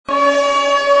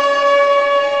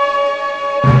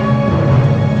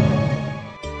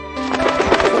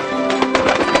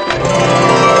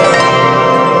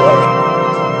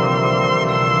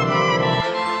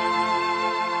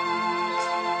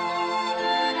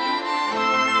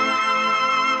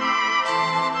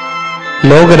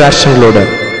ലോകരാഷ്ട്രങ്ങളോട്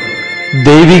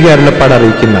ദൈവിക അരുളപ്പാട്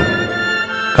അറിയിക്കുന്ന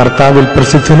കർത്താവിൽ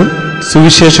പ്രസിദ്ധനും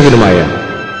സുവിശേഷകനുമായ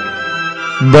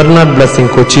ബെർണാഡ്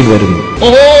ബ്ലെസ്സിംഗ് കൊച്ചിയിൽ വരുന്നു.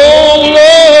 Oh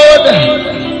Lord,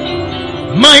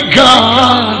 my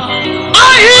God,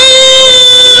 I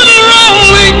hear the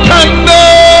rolling thunder.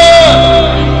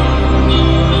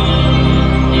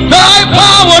 Thy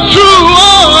power true,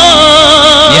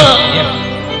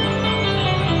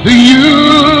 the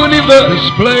universe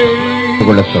play.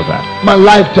 My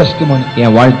life testimony.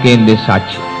 என் வாழ்க்கையின்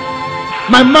சாட்சி.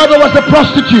 My mother was a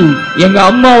prostitute. எங்க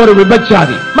அம்மா ஒரு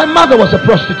விபச்சாரி. My mother was a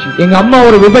prostitute. எங்க அம்மா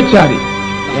ஒரு விபச்சாரி.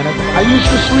 I used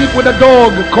to sleep with a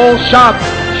dog called Sharp.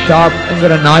 Shop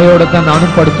என்கிற நாயோட தான்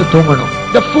நானும் படுத்து தூங்கணும்.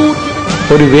 The food.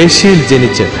 ഒരു വേശ്യയിൽ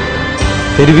ജനിച്ച്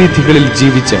തെരുവീഥികളിൽ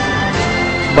ജീവിച്ച്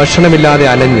ഭക്ഷണമില്ലാതെ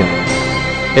അലഞ്ഞ്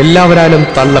എല്ലാവരാലും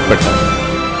തള്ളപ്പെട്ട്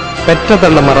പെറ്റ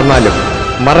തള്ള മറന്നാലും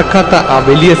മറക്കാത്ത ആ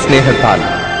വലിയ സ്നേഹത്താൽ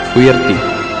ഉയർത്തി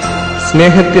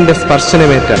സ്നേഹത്തിന്റെ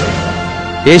സ്പർശനമേറ്റ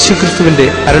യേശുക്രിസ്തുവിന്റെ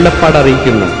അരുളപ്പാട്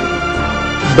അറിയിക്കുന്ന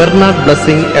ബെർണാഡ്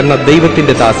ബ്ലെസ്സിംഗ് എന്ന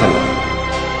ദൈവത്തിന്റെ ദാസൻ,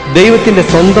 ദൈവത്തിന്റെ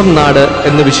സ്വന്തം നാട്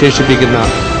എന്ന് വിശേഷിപ്പിക്കുന്ന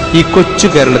ഈ കൊച്ചു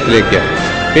കേരളത്തിലേക്ക്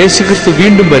യേശുക്രിസ്തു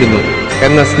വീണ്ടും വരുന്നു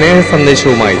എന്ന സ്നേഹ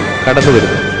സന്ദേശവുമായി കടന്നു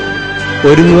വരുന്നു.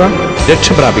 ഒരുങ്ങുക,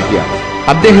 രക്ഷപ്രാപിക്കുക.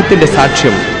 അദ്ദേഹത്തിന്റെ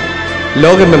സാക്ഷ്യം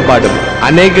ലോകമെമ്പാടും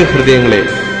അനേക ഹൃദയങ്ങളെ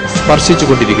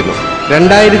സ്പർശിച്ചുകൊണ്ടിരിക്കുന്നു.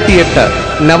 2008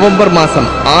 നവംബർ മാസം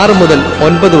 6 മുതൽ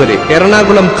 9 വരെ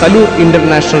എറണാകുളം കലൂർ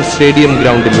ഇന്റർനാഷണൽ സ്റ്റേഡിയം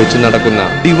ഗ്രൗണ്ടിൽ വെച്ച് നടക്കുന്ന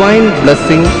ഡിവൈൻ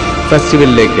ബ്ലെസ്സിംഗ്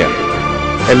ഫെസ്റ്റിവലിലേക്ക്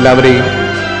എല്ലാവരെയും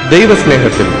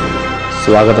ദൈവസ്നേഹത്തിൽ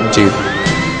സ്വാഗതം ചെയ്യുന്നു.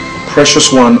 Precious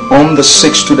one, on the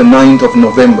 6th to the 9th of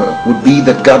November would be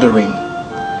the gathering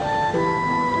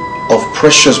of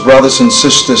precious brothers and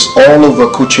sisters all over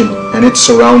Cochin and its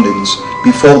surroundings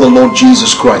before the Lord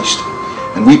Jesus Christ.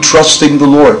 And we trust in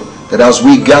the Lord that as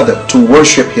we gather to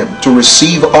worship Him, to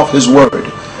receive of His word,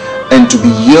 and to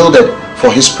be yielded for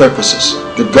His purposes,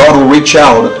 that God will reach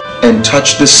out and touch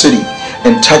this city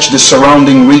and touch the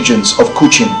surrounding regions of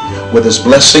Cochin with His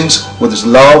blessings, with His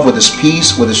love, with His peace,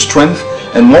 with His strength.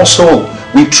 And more so,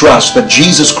 we trust that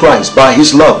Jesus Christ, by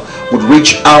His love, would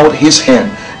reach out His hand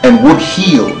and would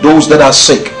heal those that are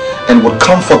sick, and would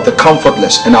comfort the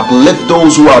comfortless and uplift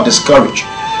those who are discouraged.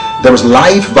 There is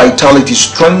life, vitality,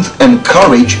 strength, and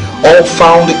courage all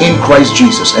found in Christ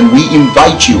Jesus. And we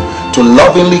invite you to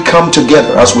lovingly come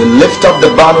together as we lift up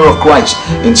the banner of Christ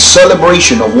in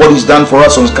celebration of what He's done for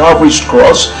us on Calvary's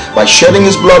cross by shedding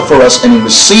His blood for us, and in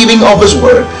receiving of His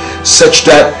word, such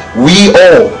that we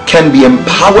all can be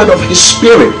empowered of His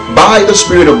Spirit, by the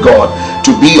Spirit of God,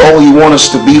 to be all He wants us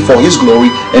to be for His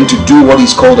glory and to do what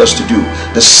He's called us to do.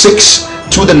 The 6th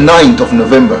to the 9th of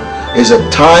November is a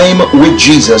time with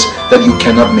Jesus that you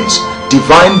cannot miss.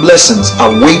 Divine blessings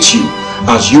await you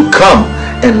as you come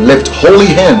and lift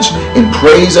holy hands in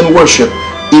praise and worship,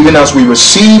 even as we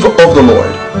receive of the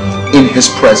Lord in His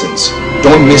presence.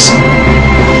 Don't miss it.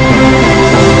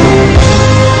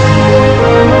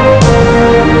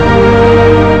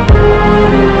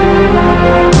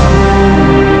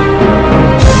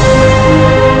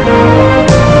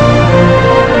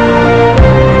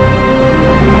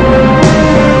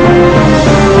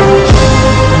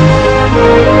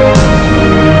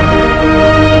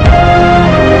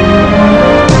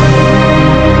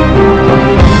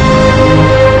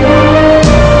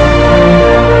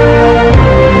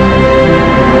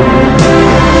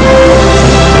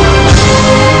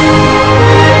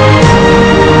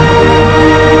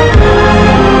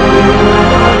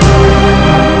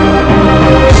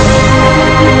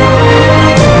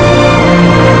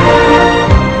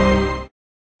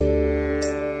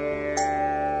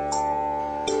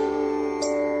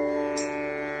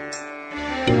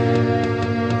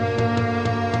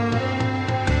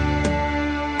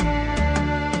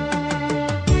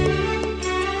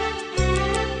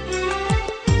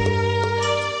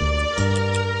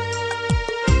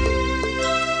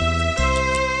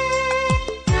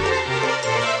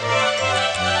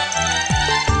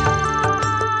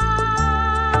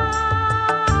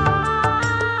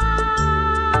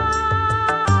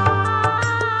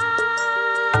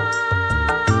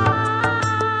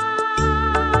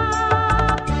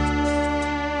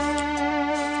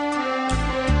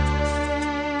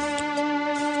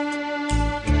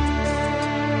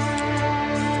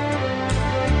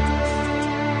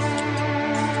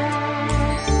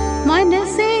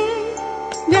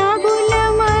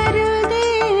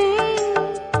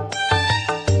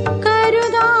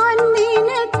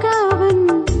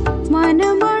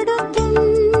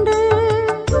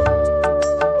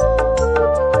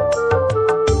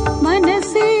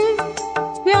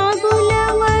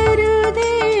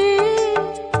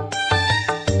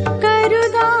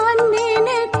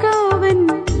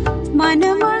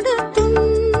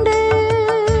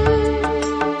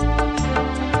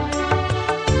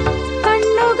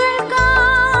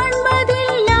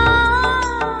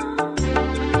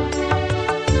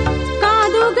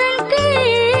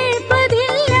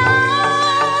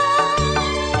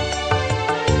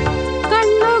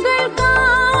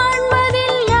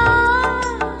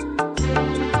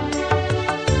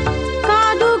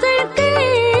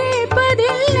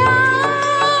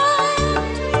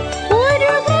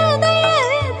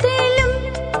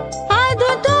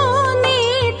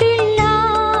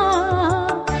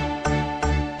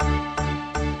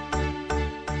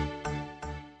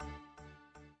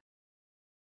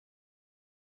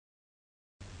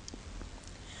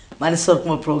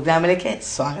 മനസ്സോർക്കുമ്പോൾ പ്രോഗ്രാമിലേക്ക്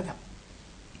സ്വാഗതം.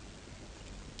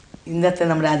 ഇന്നത്തെ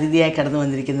നമ്മുടെ അതിഥിയായി കടന്നു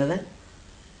വന്നിരിക്കുന്നത്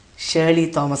ഷേർലി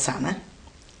തോമസാണ്.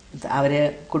 അവർ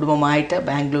കുടുംബമായിട്ട്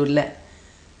ബാംഗ്ലൂരിൽ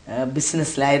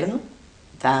ബിസിനസ്സിലായിരുന്നു.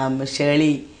 ഷേർലി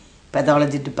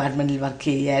പെതോളജി ഡിപ്പാർട്ട്മെൻറ്റിൽ വർക്ക്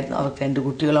ചെയ്യുകയായിരുന്നു. അവർക്ക് 2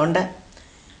 കുട്ടികളുണ്ട്.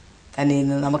 തന്നെ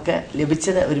ഇന്ന് നമുക്ക്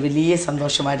ലഭിച്ചത് ഒരു വലിയ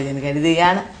സന്തോഷമായിട്ട് ഞാൻ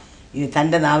കരുതുകയാണ്. ഇനി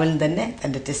തൻ്റെ നാവിൽ തന്നെ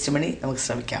തൻ്റെ ടെസ്റ്റിമണി നമുക്ക്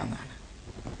ശ്രമിക്കാവുന്നതാണ്.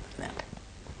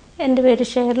 എൻ്റെ പേര്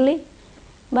ഷെർലി.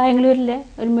 ബാംഗ്ലൂരിലെ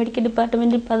ഒരു മെഡിക്കൽ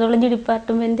ഡിപ്പാർട്ട്മെൻറ്റിൽ പതോളജി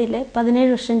ഡിപ്പാർട്ട്മെൻറ്റിൽ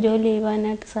 17 വർഷം ജോലി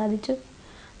ചെയ്യുവാനായിട്ട് സാധിച്ചു.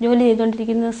 ജോലി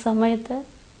ചെയ്തുകൊണ്ടിരിക്കുന്ന സമയത്ത്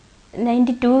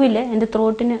 92-ൽ എൻ്റെ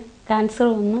ത്രോട്ടിന് ക്യാൻസർ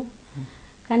വന്നു.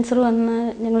 ക്യാൻസർ വന്ന്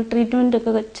ഞങ്ങൾ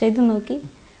ട്രീറ്റ്മെൻറ്റൊക്കെ ചെയ്ത് നോക്കി,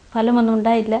 ഫലമൊന്നും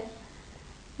ഉണ്ടായില്ല.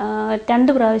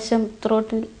 2 പ്രാവശ്യം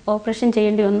ത്രോട്ടിൽ ഓപ്പറേഷൻ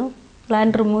ചെയ്യേണ്ടി വന്നു.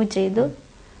 ഗ്ലാൻഡ് റിമൂവ് ചെയ്തു.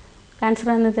 ക്യാൻസർ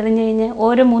എന്ന് തെളിഞ്ഞു കഴിഞ്ഞാൽ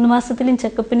ഓരോ 3 മാസത്തിലും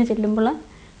ചെക്കപ്പിന് ചെല്ലുമ്പോൾ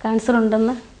ക്യാൻസർ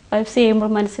ഉണ്ടെന്ന് ബയോപ്സി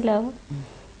ചെയ്യുമ്പോൾ മനസ്സിലാവും.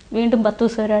 വീണ്ടും 10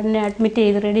 ദിവസം വരെ അതിനെ അഡ്മിറ്റ്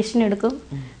ചെയ്ത് റേഡിയേഷൻ എടുക്കും.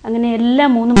 അങ്ങനെ എല്ലാ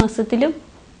 3 മാസത്തിലും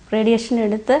റേഡിയേഷൻ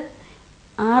എടുത്ത്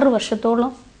 6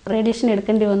 വർഷത്തോളം റേഡിയേഷൻ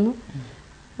എടുക്കേണ്ടി വന്നു.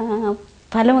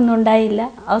 ഫലമൊന്നും ഉണ്ടായില്ല.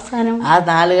 അവസാനം ആ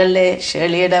നാളുകളിലെ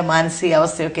ഷേർലിയുടെ മാനസിക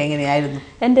അവസ്ഥയൊക്കെ എങ്ങനെയായിരുന്നു?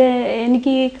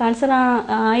 എനിക്ക് ക്യാൻസർ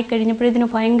ആയി കഴിഞ്ഞപ്പോഴത്തേന്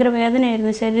ഭയങ്കര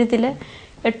വേദനയായിരുന്നു ശരീരത്തിൽ.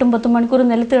 8-10 മണിക്കൂർ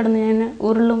നിലത്ത് കിടന്ന് ഞാൻ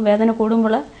ഉരുളും. വേദന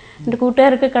കൂടുമ്പോൾ എൻ്റെ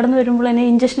കൂട്ടുകാരൊക്കെ കടന്നു വരുമ്പോൾ എന്നെ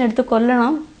ഇഞ്ചക്ഷൻ എടുത്ത്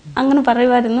കൊല്ലണം അങ്ങനെ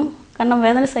പറയുമായിരുന്നു. കാരണം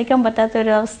വേദന സഹിക്കാൻ പറ്റാത്ത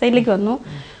ഒരു അവസ്ഥയിലേക്ക് വന്നു.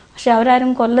 പക്ഷെ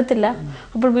അവരാരും കൊല്ലത്തില്ല.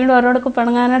 അപ്പോൾ വീണ്ടും അവരോടൊക്കെ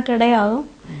പിണങ്ങാനായിട്ട് ഇടയാകും.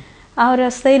 ആ ഒരു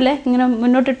അവസ്ഥയിൽ ഇങ്ങനെ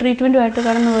മുന്നോട്ട് ട്രീറ്റ്മെൻറ്റുമായിട്ട്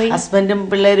കടന്നുപോയി. ഹസ്ബൻഡും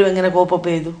പിള്ളേരും എങ്ങനെ കോപ്പപ്പ്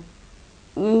ചെയ്തു?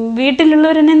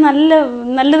 വീട്ടിലുള്ളവരെന്നെ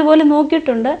നല്ലതുപോലെ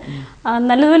നോക്കിയിട്ടുണ്ട്.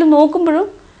 നല്ലതുപോലെ നോക്കുമ്പോഴും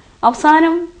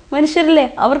അവസാനം മനുഷ്യരല്ലേ,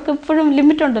 അവർക്ക് എപ്പോഴും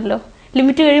ലിമിറ്റ് ഉണ്ടല്ലോ.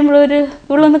 ലിമിറ്റ് കഴിയുമ്പോൾ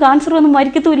ഇവളൊന്ന് ക്യാൻസർ വന്ന്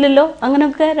മരിക്കത്തുമില്ലല്ലോ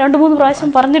അങ്ങനെയൊക്കെ 2-3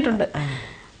 പ്രാവശ്യം പറഞ്ഞിട്ടുണ്ട്.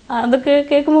 അതൊക്കെ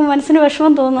കേൾക്കുമ്പോൾ മനസ്സിന്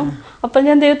വിഷമം തോന്നും. അപ്പം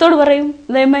ഞാൻ ദൈവത്തോട് പറയും,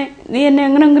 ദൈവമേ നീ എന്നെ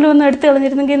എങ്ങനെയെങ്കിലും ഒന്ന് എടുത്തു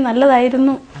കളഞ്ഞിരുന്നെങ്കിൽ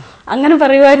നല്ലതായിരുന്നു അങ്ങനെ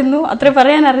പറയുമായിരുന്നു. അത്രേ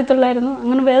പറയാൻ അറിയത്തുള്ളായിരുന്നു.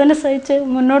 അങ്ങനെ വേദന സഹിച്ച്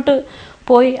മുന്നോട്ട്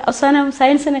പോയി. അവസാനം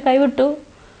സയൻസിനെ കൈവിട്ടു.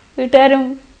 വീട്ടുകാരും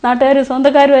നാട്ടുകാരും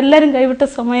സ്വന്തക്കാരും എല്ലാവരും കൈവിട്ട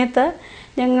സമയത്ത്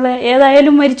ഞങ്ങൾ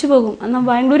ഏതായാലും മരിച്ചു പോകും, എന്നാൽ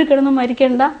ബാംഗ്ലൂരിൽ കിടന്ന്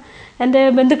മരിക്കേണ്ട, എൻ്റെ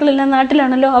ബന്ധുക്കളെല്ലാം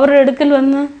നാട്ടിലാണല്ലോ, അവരുടെ അടുക്കൽ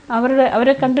വന്ന്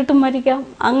അവരെ കണ്ടിട്ടും മരിക്കാം,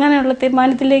 അങ്ങനെയുള്ള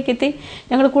തീരുമാനത്തിലേക്ക് എത്തി.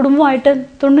 ഞങ്ങൾ കുടുംബമായിട്ട്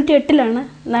 98-ലാണ്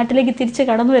നാട്ടിലേക്ക് തിരിച്ച്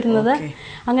കടന്നു വരുന്നത്.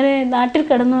 അങ്ങനെ നാട്ടിൽ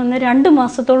കടന്നു വന്ന് 2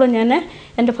 മാസത്തോളം ഞാൻ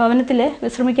എൻ്റെ ഭവനത്തിൽ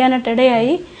വിശ്രമിക്കാനായിട്ട്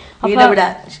ഇടയായി.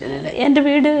 എൻ്റെ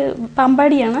വീട്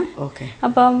പാമ്പാടിയാണ്.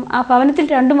 അപ്പം ആ ഭവനത്തിൽ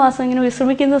 2 മാസം ഇങ്ങനെ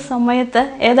വിശ്രമിക്കുന്ന സമയത്ത്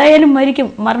ഏതായാലും മരിക്കും,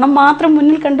 മരണം മാത്രം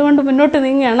മുന്നിൽ കണ്ടുകൊണ്ട് മുന്നോട്ട്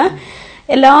നീങ്ങുകയാണ്.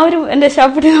 എല്ലാവരും എൻ്റെ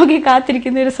ശവപ്പെട്ടി നോക്കി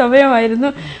കാത്തിരിക്കുന്ന ഒരു സമയമായിരുന്നു.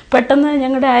 പെട്ടെന്ന്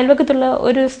ഞങ്ങളുടെ അയൽവക്കത്തുള്ള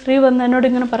ഒരു സ്ത്രീ വന്ന് എന്നോട്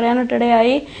ഇങ്ങനെ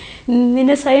പറയാനായിട്ടിടയായി,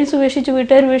 നിന്നെ സയൻസ് ഉപേക്ഷിച്ച്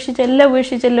വീട്ടുകാർ ഉപേക്ഷിച്ച് എല്ലാം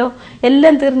ഉപേക്ഷിച്ചല്ലോ,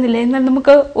 എല്ലാം തീർന്നില്ലേ, എന്നാൽ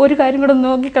നമുക്ക് ഒരു കാര്യം കൂടെ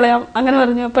നോക്കിക്കളയാം അങ്ങനെ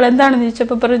പറഞ്ഞു. അപ്പോൾ എന്താണെന്ന്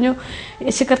ചോദിച്ചപ്പോൾ പറഞ്ഞു,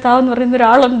 യേശു കർത്താവ് എന്ന് പറയുന്ന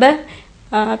ഒരാളുണ്ട്,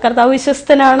 കർത്താവ്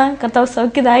വിശ്വസ്തനാണ്, കർത്താവ്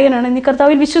സൗഖ്യദായകനാണ്, നീ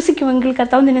കർത്താവിൽ വിശ്വസിക്കുമെങ്കിൽ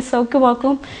കർത്താവ് നിന്നെ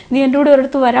സൗഖ്യമാക്കും, നീ എൻ്റെ കൂടെ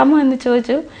ഒരിടത്ത് വരാമോ എന്ന്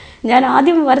ചോദിച്ചു. ഞാൻ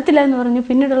ആദ്യം വരത്തില്ല എന്ന് പറഞ്ഞു.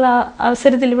 പിന്നീടുള്ള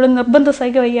അവസരത്തിൽ ഇവിടെ നിർബന്ധം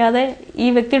സഹിക്കാൻ വയ്യാതെ ഈ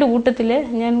വ്യക്തിയുടെ കൂട്ടത്തിൽ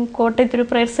ഞാൻ കോട്ടയത്തൊരു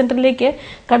പ്രയർ സെൻറ്ററിലേക്ക്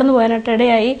കടന്നു പോകാനായിട്ട്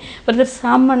ഇടയായി. ബ്രദർ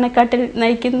സാം മണ്ണക്കാട്ടിൽ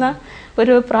നയിക്കുന്ന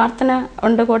ഒരു പ്രാർത്ഥന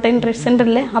ഉണ്ട് കോട്ടയം പ്രയർ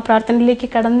സെൻറ്ററിൽ. ആ പ്രാർത്ഥനയിലേക്ക്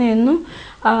കടന്നു ചെന്നു.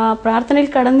 പ്രാർത്ഥനയിൽ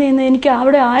കടന്നു ചെന്ന് എനിക്ക്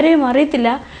അവിടെ ആരെയും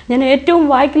അറിയത്തില്ല. ഞാൻ ഏറ്റവും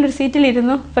വായ്ക്കലൊരു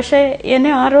സീറ്റിലിരുന്നു. പക്ഷേ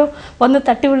എന്നെ ആരോ വന്ന്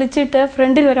തട്ടി വിളിച്ചിട്ട്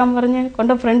ഫ്രണ്ടിൽ വരാൻ പറഞ്ഞ്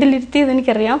കൊണ്ട് ഫ്രണ്ടിലിരുത്തിയത്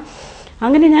എനിക്കറിയാം.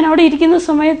 അങ്ങനെ ഞാൻ അവിടെ ഇരിക്കുന്ന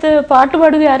സമയത്ത് പാട്ട്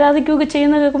പാടുകയും ആരാധിക്കുകയൊക്കെ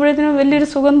ചെയ്യുന്ന കേൾക്കുമ്പോഴത്തേനും വലിയൊരു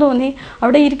സുഖം തോന്നി.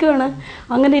 അവിടെ ഇരിക്കുകയാണ്.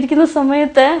 അങ്ങനെ ഇരിക്കുന്ന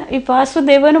സമയത്ത് ഈ പാസ്റ്റർ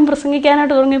ദേവനും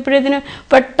പ്രസംഗിക്കാനായിട്ട് തുടങ്ങിയപ്പോഴത്തേനും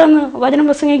പെട്ടെന്ന് വചനം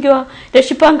പ്രസംഗിക്കുക,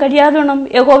 രക്ഷിപ്പാൻ കഴിയാതെ വേണം,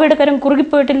 യഹോവയുടെ കരം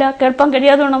കുറുകിപ്പോയിട്ടില്ല, കേൾപ്പാൻ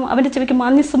കഴിയാതെ വേണം, അവൻ്റെ ചെവിക്ക്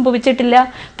മാന്യം സംഭവിച്ചിട്ടില്ല,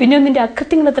 പിന്നെ നിൻ്റെ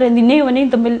അക്കത്യങ്ങളത്ര നിന്നെയും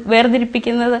അവനെയും തമ്മിൽ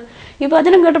വേർതിരിപ്പിക്കുന്നത്. ഈ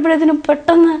വചനം കേട്ടപ്പോഴത്തേനും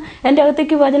പെട്ടെന്ന് എൻ്റെ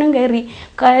അകത്തേക്ക് വചനം കയറി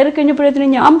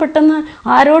കഴിഞ്ഞപ്പോഴത്തേനും ഞാൻ പെട്ടെന്ന്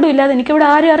ആരോടും ഇല്ലാതെ, എനിക്കിവിടെ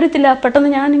ആരും അറിയത്തില്ല,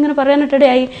 പെട്ടെന്ന് ഞാൻ ഇങ്ങനെ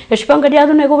പറയാനായിട്ടിടയായി, രക്ഷിപ്പാൻ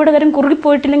കഴിയാതെ യഹോവയുടെ കാര്യം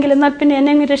കുറുകിപ്പോയിട്ടില്ലെങ്കിൽ എന്നാൽ പിന്നെ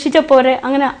എന്നെ അങ്ങ് രക്ഷിച്ച പോരെ,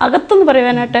 അങ്ങനെ അകത്തുനിന്ന്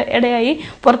പറയാനായിട്ട് ഇടയായി.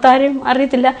 പുറത്താരെയും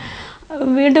അറിയത്തില്ല.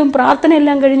 വീണ്ടും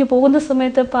പ്രാർത്ഥനയെല്ലാം കഴിഞ്ഞ് പോകുന്ന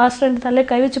സമയത്ത് പാസ്റ്റർ എൻ്റെ തലയിൽ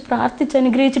കൈവച്ച് പ്രാർത്ഥിച്ച്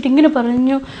അനുഗ്രഹിച്ചിട്ട് ഇങ്ങനെ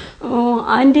പറഞ്ഞു,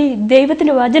 ആൻറ്റി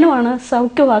ദൈവത്തിൻ്റെ വചനമാണ്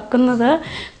സൗഖ്യമാക്കുന്നത്,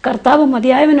 കർത്താവ്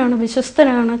മതിയായവനാണ്,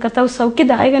 വിശ്വസ്തനാണ്, കർത്താവ്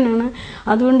സൗഖ്യദായകനാണ്,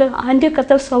 അതുകൊണ്ട് ആൻറ്റിയെ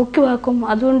കർത്താവ് സൗഖ്യമാക്കും,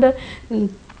 അതുകൊണ്ട്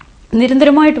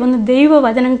നിരന്തരമായിട്ട് വന്ന്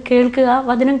ദൈവവചനം കേൾക്കുക,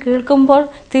 വചനം കേൾക്കുമ്പോൾ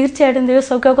തീർച്ചയായിട്ടും ദൈവം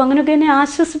സൗഖ്യമാക്കും. അങ്ങനെയൊക്കെ എന്നെ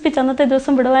ആശ്വസിപ്പിച്ച് അന്നത്തെ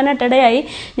ദിവസം വിടുവാനായിട്ട് ഇടയായി.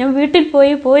 ഞാൻ വീട്ടിൽ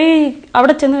പോയി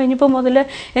അവിടെ ചെന്ന് കഴിഞ്ഞപ്പോൾ മുതൽ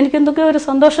എനിക്ക് എന്തൊക്കെയോ ഒരു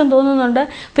സന്തോഷം തോന്നുന്നുണ്ട്.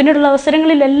 പിന്നീടുള്ള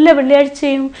അവസരങ്ങളിൽ എല്ലാ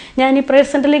വെള്ളിയാഴ്ചയും ഞാൻ ഈ പ്രയർ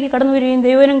സെൻറ്ററിലേക്ക് കടന്നു വരികയും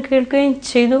ദൈവവചനം കേൾക്കുകയും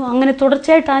ചെയ്തു. അങ്ങനെ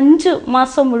തുടർച്ചയായിട്ട് 5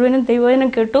 മാസം മുഴുവനും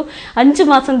ദൈവവചനം കേട്ടു. 5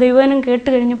 മാസം ദൈവവചനം കേട്ട്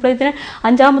കഴിഞ്ഞപ്പോഴത്തേന്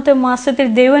 5ാമത്തെ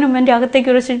മാസത്തിൽ ദൈവവചനം എൻ്റെ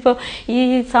അകത്തേക്ക് ഉറച്ചപ്പോൾ ഈ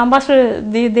സാമ്പാഷ്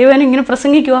ദൈവവചനം ഇങ്ങനെ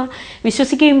പ്രസംഗിക്കുക,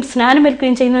 വിശ്വസിക്കുകയും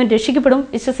സ്നാനമേൽക്കുകയും ചെയ്യുന്നവൻ രക്ഷിക്കപ്പെടും,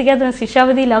 വിശ്വസിക്കാത്തവൻ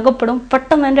ശിക്ഷാവിധിയിൽ അകപ്പെടും.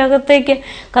 പെട്ടെന്ന് എൻ്റെ അകത്തേക്ക്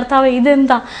കർത്താവ്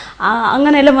ഇതെന്താ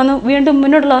അങ്ങനെയെല്ലാം വന്നു. വീണ്ടും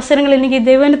മുന്നോട്ടുള്ള അവസരങ്ങളിൽ എനിക്ക്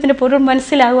ദൈവത്തിൻ്റെ പൊരുൾ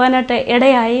മനസ്സിലാകുവാനായിട്ട്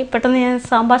ഇടയായി. പെട്ടെന്ന് ഞാൻ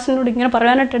സംഭാഷണയോട് ഇങ്ങനെ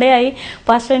പറയാനായിട്ട് ഇടയായി,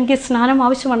 പാസ്റ്റർ എനിക്ക് സ്നാനം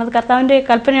ആവശ്യമാണ്, അത് കർത്താവിൻ്റെ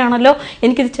കൽപ്പനയാണല്ലോ,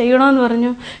 എനിക്കിത് ചെയ്യണമെന്ന്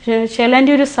പറഞ്ഞു.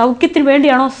 ഷെർലിൻ്റെ ഒരു സൗഖ്യത്തിന്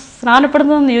വേണ്ടിയാണോ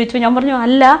സ്നാനപ്പെടുന്നതെന്ന് ചോദിച്ചു. ഞാൻ പറഞ്ഞു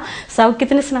അല്ല,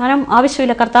 സൗഖ്യത്തിന് സ്നാനം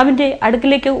ആവശ്യമില്ല. കർത്താവിൻ്റെ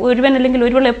അടുക്കിലേക്ക് ഒരുവൻ അല്ലെങ്കിൽ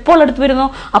ഒരുവൾ എപ്പോൾ അടുത്ത് വരുന്നോ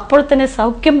അപ്പോൾ തന്നെ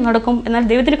സൗഖ്യം നടക്കും. എന്നാൽ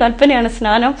ദൈവത്തിൻ്റെ കൽപ്പനയാണ്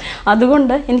സ്നാനം,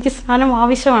 അതുകൊണ്ട് എനിക്ക് സ്നാനം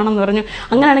ആവശ്യമാണെന്ന് പറഞ്ഞു.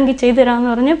 അങ്ങനെയാണെങ്കിൽ ചെയ്തു തരാമെന്ന്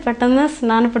പറഞ്ഞു. പെട്ടെന്ന്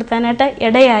സ്നാനപ്പെടുത്താനായിട്ട്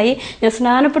ഇടയായി. ഞാൻ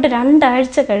സ്നാനപ്പെട്ട് 2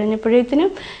 ആഴ്ച കഴിഞ്ഞപ്പോഴേക്കിനും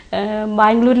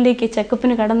ബാംഗ്ലൂരിലേക്ക്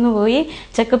ചെക്കപ്പിന് കടന്നുപോയി.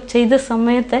 ചെക്കപ്പ് ചെയ്ത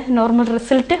സമയത്ത് നോർമൽ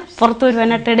റിസൾട്ട് പുറത്തു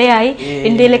വരുവാനായിട്ട് ഇടയായി.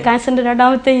 ഇന്ത്യയിലെ ക്യാൻസറിൻ്റെ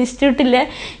 2ാമത്തെ ഇൻസ്റ്റിറ്റ്യൂട്ടിലെ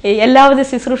എല്ലാവിധ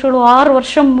ശുശ്രൂഷകളും 6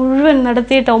 വർഷം മുഴുവൻ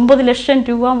നടത്തിയിട്ട് 9 ലക്ഷം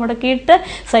രൂപ മുടക്കിയിട്ട്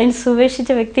സയൻസ്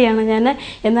ഉപേക്ഷിച്ച വ്യക്തിയാണ് ഞാൻ.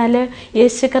 എന്നാൽ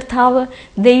യേശു കർത്താവ്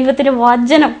ദൈവത്തിൻ്റെ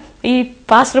വചനം, ഈ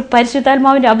പാസ്റ്റർ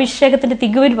പരിശുദ്ധാത്മാവിൻ്റെ അഭിഷേകത്തിൻ്റെ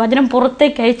തികവിൽ വചനം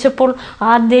പുറത്തേക്ക് അയച്ചപ്പോൾ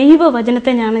ആ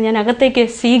ദൈവവചനത്തെ ഞാൻ അകത്തേക്ക്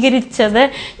സ്വീകരിച്ചത്.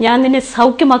 ഞാൻ നിന്നെ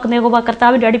സൗഖ്യമാക്കുന്ന യഹോവ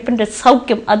കർത്താവിൻ്റെ അടിപ്പിൻ്റെ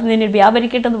സൗഖ്യം അത് നിന്നെ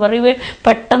വ്യാപരിക്കട്ടെ എന്ന് പറയുകയും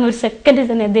പെട്ടെന്ന് ഒരു സെക്കൻഡിൽ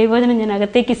തന്നെ ദൈവവചനം ഞാൻ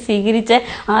അകത്തേക്ക് സ്വീകരിച്ച്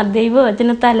ആ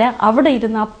ദൈവവചനത്താൽ അവിടെ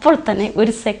ഇരുന്ന് അപ്പോൾ തന്നെ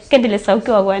ഒരു സെക്കൻഡിൽ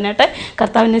സൗഖ്യമാകുവാനായിട്ട്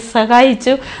കർത്താവിനെ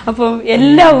സഹായിച്ചു. അപ്പം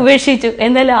എല്ലാം ഉപേക്ഷിച്ചു.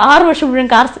 എന്തായാലും 6 വർഷം മുഴുവൻ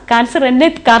ക്യാൻസർ എന്നെ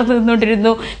കാർന്നു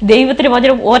നിന്നുകൊണ്ടിരുന്നു. ദൈവത്തിൻ്റെ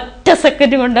വചനം ഒറ്റ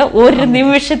സെക്കൻഡ് കൊണ്ട് ഒരു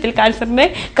നിമിഷത്തിൽ ക്യാൻസറിനെ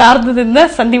കാർന്നു നിന്ന്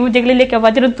സന്ധിപൂജകളിലേക്ക് ആ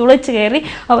വചനം തുളച്ചു കയറി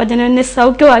ആ വചനം എന്നെ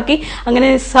സൗഖ്യമാക്കി. അങ്ങനെ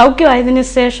സൗഖ്യമായതിനു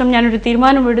ശേഷം ഞാനൊരു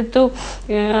തീരുമാനമെടുത്തു.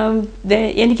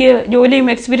 എനിക്ക് ജോലിയും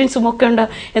എക്സ്പീരിയൻസും ഒക്കെ ഉണ്ട്,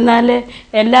 എന്നാൽ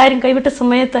എല്ലാവരും കൈവിട്ട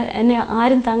സമയത്ത് എന്നെ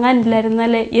ആരും താങ്ങാനില്ലായിരുന്നു.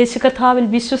 എന്നാൽ യേശു കർത്താവിൽ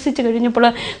വിശ്വസിച്ച് കഴിഞ്ഞപ്പോൾ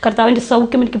കർത്താവിൻ്റെ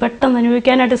സൗഖ്യം എനിക്ക് പെട്ടെന്ന്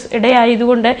അനുഭവിക്കാനായിട്ട്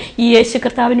ഇടയായതുകൊണ്ട് ഈ യേശു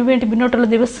കർത്താവിന് വേണ്ടി മുന്നോട്ടുള്ള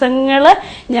ദിവസങ്ങൾ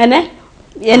ഞാൻ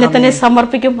എന്നെ തന്നെ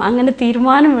സമർപ്പിക്കും. അങ്ങനെ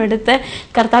തീരുമാനമെടുത്ത്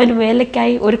കർത്താവിൻ്റെ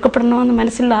വേലയ്ക്കായി ഒരുക്കപ്പെടണമെന്ന്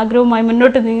മനസ്സിലുള്ള ആഗ്രഹവുമായി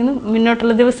മുന്നോട്ട് നീങ്ങുന്നു.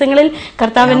 മുന്നോട്ടുള്ള ദിവസങ്ങളിൽ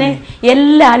കർത്താവിനെ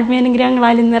എല്ലാ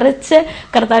ആത്മീയാനുഗ്രഹങ്ങളാലും നിറച്ച്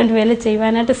കർത്താവിൻ്റെ വേല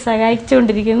ചെയ്യുവാനായിട്ട്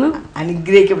സഹായിച്ചുകൊണ്ടിരിക്കുന്നു.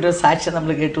 അനുഗ്രഹിക്കപ്പെട്ട സാക്ഷ്യം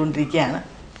നമ്മൾ കേട്ടുകൊണ്ടിരിക്കുകയാണ്.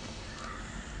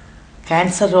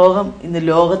 ക്യാൻസർ രോഗം ഇന്ന്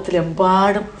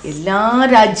ലോകത്തിലെമ്പാടും എല്ലാ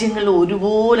രാജ്യങ്ങളിലും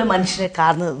ഒരുപോലെ മനുഷ്യനെ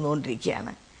കാർന്നു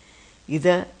നിന്നുകൊണ്ടിരിക്കുകയാണ്.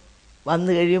 ഇത്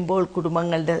വന്നു കഴിയുമ്പോൾ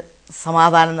കുടുംബങ്ങളുടെ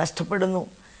സമാധാനം നഷ്ടപ്പെടുന്നു,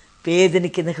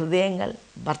 വേദനിക്കുന്ന ഹൃദയങ്ങൾ.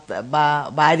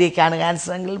 ഭാര്യയ്ക്കാണ്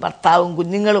ക്യാൻസറെങ്കിൽ ഭർത്താവും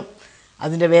കുഞ്ഞുങ്ങളും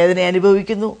അതിൻ്റെ വേദന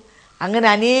അനുഭവിക്കുന്നു. അങ്ങനെ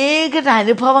അനേക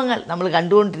അനുഭവങ്ങൾ നമ്മൾ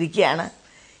കണ്ടുകൊണ്ടിരിക്കുകയാണ്.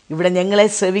 ഇവിടെ ഞങ്ങളെ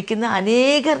ശ്രവിക്കുന്ന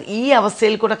അനേകർ ഈ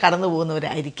അവസ്ഥയിൽ കൂടെ കടന്നു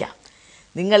പോകുന്നവരായിരിക്കാം.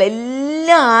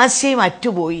 നിങ്ങളെല്ലാ ആശയും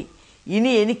അറ്റുപോയി,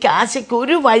 ഇനി എനിക്ക് ആശയ്ക്ക്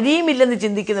ഒരു വഴിയുമില്ലെന്ന്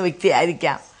ചിന്തിക്കുന്ന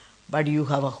വ്യക്തിയായിരിക്കാം. But you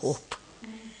have A hope.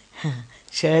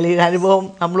 ഷേർലിയുടെ അനുഭവം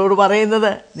നമ്മളോട്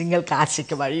പറയുന്നത് നിങ്ങൾക്ക്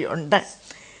ആശയ്ക്ക് വഴിയുണ്ട്.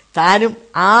 താനും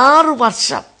 6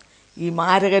 വർഷം ഈ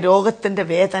മാരക രോഗത്തിൻ്റെ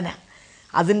വേദന,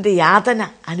 അതിൻ്റെ യാതന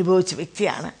അനുഭവിച്ച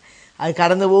വ്യക്തിയാണ്. അത്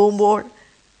കടന്നു പോകുമ്പോൾ,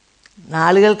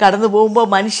 നാളുകൾ കടന്നു പോകുമ്പോൾ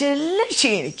മനുഷ്യരെല്ലാം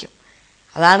ക്ഷീണിക്കും.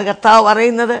 അതാണ് കർത്താവ്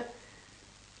പറയുന്നത്,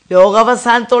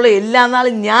 ലോകാവസാനത്തോളം എല്ലാ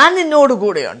നാളും ഞാൻ നിന്നോട്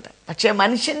കൂടെയുണ്ട്. പക്ഷേ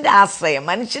മനുഷ്യൻ്റെ ആശ്രയം,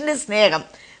 മനുഷ്യൻ്റെ സ്നേഹം,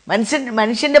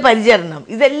 മനുഷ്യൻ്റെ പരിചരണം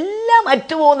ഇതെല്ലാം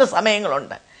അറ്റുപോകുന്ന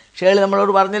സമയങ്ങളുണ്ട്. ഷേർലി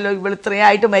നമ്മളോട് പറഞ്ഞല്ലോ, ഇവിടെ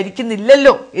ഇത്രയായിട്ട്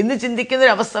മരിക്കുന്നില്ലല്ലോ എന്ന്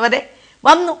ചിന്തിക്കുന്നൊരവസ്ഥ വരെ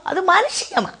വന്നു. അത്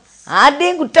മാനുഷികമാണ്,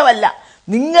 ആരുടെയും കുറ്റമല്ല.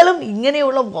 നിങ്ങളും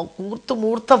ഇങ്ങനെയുള്ള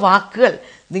മൂർത്ത വാക്കുകൾ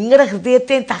നിങ്ങളുടെ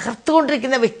ഹൃദയത്തെ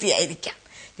തകർത്തുകൊണ്ടിരിക്കുന്ന വ്യക്തിയായിരിക്കാം.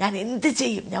 ഞാൻ എന്ത്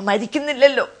ചെയ്യും, ഞാൻ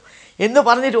മരിക്കുന്നില്ലല്ലോ എന്ന്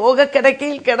പറഞ്ഞ്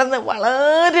രോഗക്കിടക്കയിൽ കിടന്ന്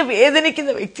വളരെ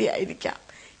വേദനിക്കുന്ന വ്യക്തിയായിരിക്കാം.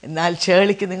 എന്നാൽ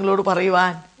ഷേർലിക്ക് നിങ്ങളോട്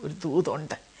പറയുവാൻ ഒരു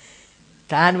ദൂതുണ്ട്.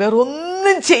 താൻ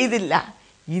വേറൊന്നും ചെയ്തില്ല,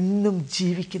 ഇന്നും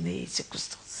ജീവിക്കുന്ന യേശു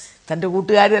ക്രിസ്തു. തൻ്റെ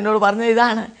കൂട്ടുകാർ എന്നോട് പറഞ്ഞ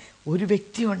ഇതാണ്, ഒരു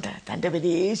വ്യക്തിയുണ്ട്, തൻ്റെ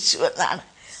പേര് യേശു എന്നാണ്.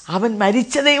 അവൻ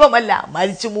മരിച്ച ദൈവമല്ല,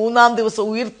 മരിച്ചു 3-ാം ദിവസം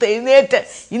ഉയർത്തെഴുന്നേറ്റ്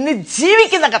ഇന്ന്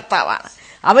ജീവിക്കുന്ന കർത്താവാണ്.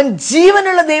 അവൻ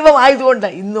ജീവനുള്ള ദൈവമായതുകൊണ്ട്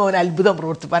ഇന്നും അവൻ അത്ഭുതം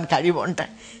പ്രവർത്തിപ്പാൻ കഴിവുണ്ട്.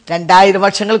 2000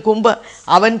 വർഷങ്ങൾക്ക് മുമ്പ്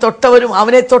അവൻ തൊട്ടവരും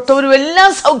അവനെ തൊട്ടവരും എല്ലാം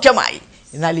സൗഖ്യമായി.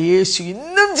 എന്നാൽ യേശു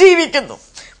ഇന്നും ജീവിക്കുന്നു,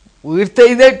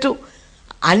 ഉയർത്തെഴുന്നേറ്റു.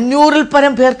 500-ൽ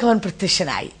പരം പേർക്ക് അവൻ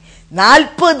പ്രത്യക്ഷനായി.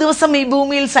 40 ദിവസം ഈ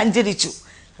ഭൂമിയിൽ സഞ്ചരിച്ചു.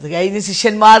 അത് കഴിഞ്ഞ്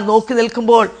ശിഷ്യന്മാർ നോക്കി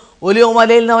നിൽക്കുമ്പോൾ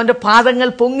ഒലിവമലയിൽ നിന്ന് അവൻ്റെ പാദങ്ങൾ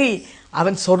പൊങ്ങി.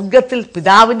 അവൻ സ്വർഗത്തിൽ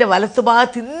പിതാവിൻ്റെ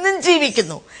വലത്തുഭാഗത്ത് ഇന്നും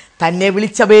ജീവിക്കുന്നു. തന്നെ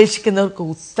വിളിച്ചപേക്ഷിക്കുന്നവർക്ക്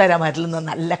ഉത്തരമരുളുന്ന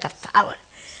നല്ല കർത്താവ്.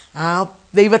 ആ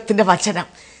ദൈവത്തിൻ്റെ വചനം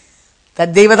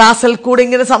ദൈവദാസൽ കൂടെ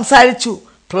ഇങ്ങനെ സംസാരിച്ചു.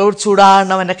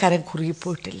 പ്രവർത്തിച്ചുകൂടാണ് അവൻ്റെ കരം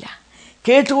കുറുകിപ്പോയിട്ടില്ല,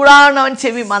 കേട്ടുകൂടാണ് അവൻ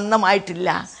ചെവി മന്ദമായിട്ടില്ല.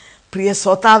 പ്രിയ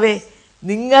ശ്രോതാവേ,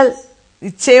 നിങ്ങൾ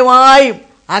നിശ്ചയമായും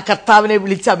ആ കർത്താവിനെ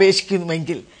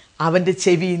വിളിച്ചപേക്ഷിക്കുന്നുവെങ്കിൽ അവൻ്റെ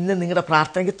ചെവി ഇന്ന് നിങ്ങളുടെ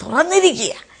പ്രാർത്ഥനയ്ക്ക്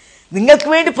തുറന്നിരിക്കുക. നിങ്ങൾക്ക്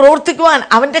വേണ്ടി പ്രവർത്തിക്കുവാൻ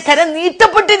അവൻ്റെ കരം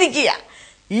നീട്ടപ്പെട്ടിരിക്കുക.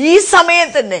 ഈ സമയം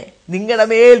തന്നെ നിങ്ങളുടെ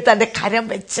മേൽ തൻ്റെ കരം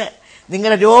വെച്ച്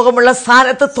നിങ്ങളുടെ രോഗമുള്ള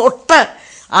സ്ഥാനത്ത് തൊട്ട്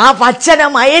ആ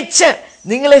വചനം അയച്ച്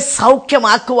നിങ്ങളെ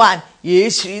സൗഖ്യമാക്കുവാൻ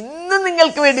യേശു ഇന്ന്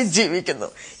നിങ്ങൾക്ക് വേണ്ടി ജീവിക്കുന്നു.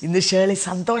 ഇന്ന് ഷേർലി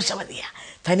സന്തോഷവതിയാ.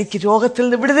 തനിക്ക് രോഗത്തിൽ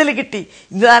നിന്ന് വിടുതൽ കിട്ടി.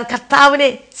 ഇന്ന് താൻ കർത്താവിനെ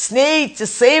സ്നേഹിച്ച്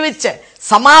സേവിച്ച്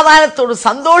സമാധാനത്തോടും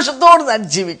സന്തോഷത്തോടും താൻ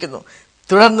ജീവിക്കുന്നു.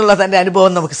 തുടർന്നുള്ള തൻ്റെ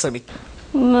അനുഭവം നമുക്ക് ശ്രമിക്കാം.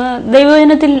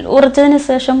 ദൈവവചനത്തിൽ ഉറച്ചതിന്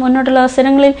ശേഷം മുന്നോട്ടുള്ള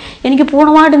അവസരങ്ങളിൽ എനിക്ക്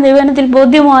പൂർണ്ണമായിട്ടും ദൈവവചനത്തിൽ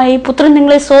ബോധ്യമായി, പുത്രൻ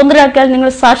നിങ്ങളെ സ്വതന്ത്രരാക്കിയാൽ നിങ്ങൾ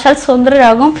സാക്ഷാൽ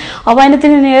സ്വതന്ത്രരാകും. ആ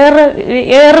വചനത്തിന്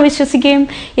ഏറെ വിശ്വസിക്കുകയും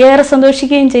ഏറെ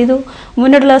സന്തോഷിക്കുകയും ചെയ്തു.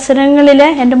 മുന്നോട്ടുള്ള അവസരങ്ങളിൽ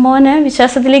എൻ്റെ മോന്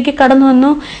വിശ്വാസത്തിലേക്ക് കടന്നു വന്നു.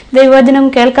 ദൈവവചനം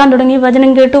കേൾക്കാൻ തുടങ്ങി.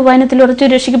 വചനം കേട്ടു, വചനത്തിൽ ഉറച്ചു,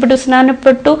 രക്ഷിക്കപ്പെട്ടു,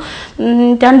 സ്നാനപ്പെട്ടു.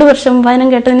 2 വർഷം വചനം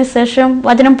കേട്ടതിന് ശേഷം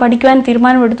വചനം പഠിക്കുവാൻ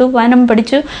തീരുമാനമെടുത്തു. വചനം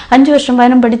പഠിച്ചു. 5 വർഷം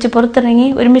വചനം പഠിച്ച് പുറത്തിറങ്ങി.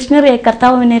 ഒരു മിഷണറിയായി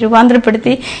കർത്താവ് എന്നെ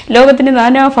രൂപാന്തരപ്പെടുത്തി. ലോകത്തിന്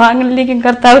നാനാ ഭാഗങ്ങളിലേക്കും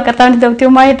കർത്താവിന്റെ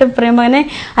ദൗത്യവുമായിട്ട് പ്രേമകനെ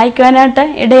അയക്കുവാനായിട്ട്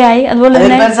ഇടയായി. അതുപോലെ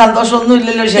തന്നെ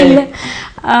സന്തോഷമൊന്നുമില്ലല്ലോ.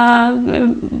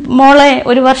 മോളെ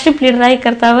ഒരു വർഷിപ്പ് ലീഡറായി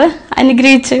കർത്താവ്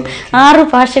അനുഗ്രഹിച്ച് 6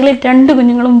 ഭാഷകളിൽ 2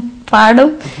 കുഞ്ഞുങ്ങളും പാടും.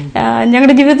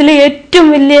 ഞങ്ങളുടെ ജീവിതത്തിലെ ഏറ്റവും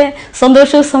വലിയ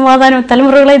സന്തോഷവും സമാധാനവും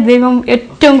തലമുറകളെ ദൈവം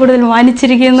ഏറ്റവും കൂടുതൽ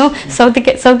മാനിച്ചിരിക്കുന്നു.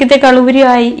 സൗഖ്യത്തെക്കാൾ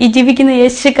ഉപരിയായി ഈ ജീവിക്കുന്ന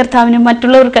യേശു കർത്താവിന്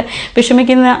മറ്റുള്ളവർക്ക്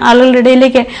വിഷമിക്കുന്ന ആളുകളുടെ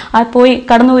ഇടയിലേക്ക് പോയി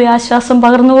കടന്നുപോയി ആശ്വാസം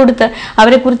പകർന്നു കൊടുത്ത്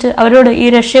അവരോട് ഈ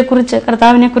രക്ഷയെക്കുറിച്ച്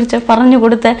കർത്താവിനെക്കുറിച്ച് പറഞ്ഞു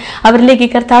കൊടുത്ത് അവരിലേക്ക്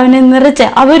കർത്താവിനെ നിറച്ച്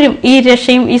അവരും ഈ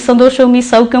രക്ഷയും ഈ സന്തോഷവും ഈ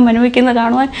സൗഖ്യവും അനുഭവിക്കുന്നത്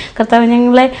കാണുവാൻ കർത്താവ്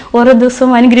ഞങ്ങളെ ഓരോ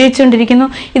ദിവസവും അനുഗ്രഹിച്ചുകൊണ്ടിരിക്കുന്നു.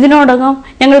 ഇതിനോടകം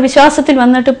ഞങ്ങൾ വിശ്വാസത്തിൽ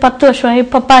വന്നിട്ട് 10 വർഷമായി.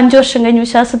 പപ്പ 5 വർഷം കഴിഞ്ഞ്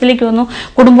വിശ്വാസത്തിലേക്ക് വന്നു.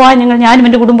 കുടുംബമായി ഞാനും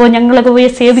എൻ്റെ കുടുംബവും ഞങ്ങളൊക്കെ പോയി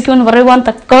സേവിക്കുമെന്ന് പറയുവാൻ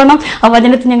തക്കവണ്ണം ആ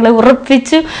വചനത്തിൽ ഞങ്ങളെ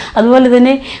ഉറപ്പിച്ചു. അതുപോലെ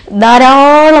തന്നെ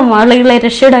ധാരാളം ആളുകളെ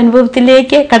രക്ഷയുടെ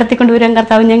അനുഭവത്തിലേക്ക് കടത്തിക്കൊണ്ടുവരാൻ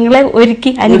കർത്താവ് ഞങ്ങളെ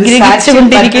ഒരുക്കി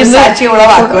അനുഗ്രഹിച്ചുകൊണ്ടിരിക്കുന്നു.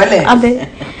 അതെ,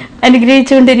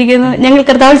 അനുഗ്രഹിച്ചുകൊണ്ടിരിക്കുന്നു. ഞങ്ങൾ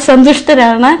കർത്താവിൽ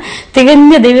സന്തുഷ്ടരാണ്.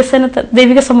 തികഞ്ഞ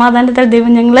ദൈവിക സമാധാനത്താൽ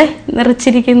ദൈവം ഞങ്ങളെ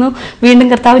നിറച്ചിരിക്കുന്നു. വീണ്ടും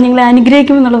കർത്താവ് ഞങ്ങളെ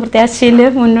അനുഗ്രഹിക്കുമെന്നുള്ള പ്രത്യാശയിൽ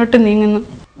മുന്നോട്ട് നീങ്ങുന്നു.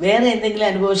 വേറെ എന്തെങ്കിലും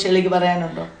അനുഭവം ഷേർലിക്ക്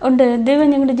പറയാനുണ്ടോ? ഉണ്ട്. ദൈവം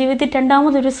ഞങ്ങളുടെ ജീവിതത്തിൽ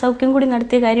 2ാമതൊരു സൗഖ്യം കൂടി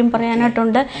നടത്തിയ കാര്യം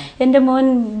പറയാനായിട്ടുണ്ട്. എൻ്റെ മോൻ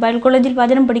ബൈബിൾ കോളേജിൽ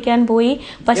വചനം പഠിക്കാൻ പോയി.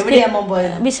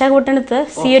 വിശാഖപട്ടണത്ത്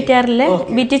CATRൽ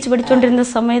BTH പഠിച്ചുകൊണ്ടിരുന്ന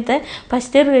സമയത്ത്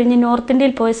ഫസ്റ്റ് ഇയർ കഴിഞ്ഞ് നോർത്ത്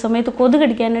ഇന്ത്യയിൽ പോയ സമയത്ത് കൊതുക്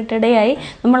കടിക്കാനായിട്ട് ഇടയായി.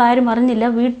 നമ്മളാരും അറിഞ്ഞില്ല.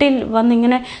 വീട്ടിൽ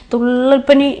വന്നിങ്ങനെ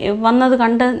തുള്ളൽപ്പനി വന്നത്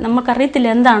കണ്ട് നമുക്കറിയത്തില്ല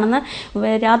എന്താണെന്ന്.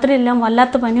 രാത്രിയെല്ലാം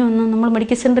വല്ലാത്ത പനി വന്നു. നമ്മൾ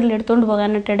മെഡിക്കൽ സെൻ്ററിൽ എടുത്തുകൊണ്ട്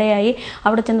പോകാനായിട്ട് ഇടയായി.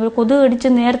 അവിടെ ചെന്ന് കൊതുക്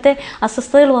കടിച്ച് നേരത്തെ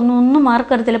അസ്വസ്ഥതകൾ വന്നു, ഒന്നും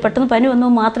മാർക്കറിയത്തില്ല. പെട്ടെന്ന് പനി വന്നു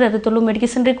മാത്രമേ അറിയത്തുള്ളൂ. മെഡിക്കൽ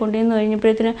സെൻ്ററിൽ കൊണ്ടുവന്ന്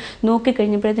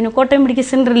നോക്കിക്കഴിഞ്ഞപ്പോഴത്തേന് കോട്ടയം മെഡിക്കൽ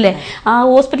സെൻ്ററിലെ ആ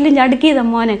ഹോസ്പിറ്റലിൽ ഞടുക്കിയതാണ്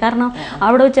മോനെ. കാരണം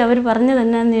അവിടെ വെച്ച് അവർ പറഞ്ഞത്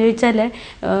എന്നാന്ന് ചോദിച്ചാൽ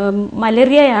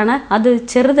മലേറിയയാണ്, അത്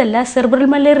ചെറുതല്ല, സെർബ്രൽ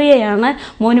മലേറിയയാണ്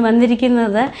മോന്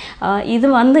വന്നിരിക്കുന്നത്. ഇത്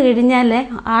വന്നു കഴിഞ്ഞാൽ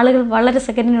ആളുകൾ വളരെ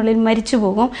സെക്കൻഡിനുള്ളിൽ മരിച്ചു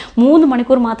പോകും. 3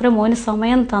 മണിക്കൂർ മാത്രമേ മോന്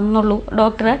സമയം തന്നുള്ളൂ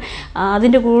ഡോക്ടർ.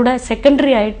 അതിൻ്റെ കൂടെ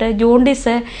സെക്കൻഡറി ആയിട്ട്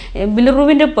ജോണ്ടീസ്,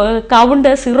 ബിലിറൂബിൻ്റെ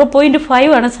കൗണ്ട്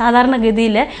 0.5 ആണ്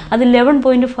സാധാരണഗതിയിൽ. അത്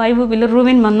 11.5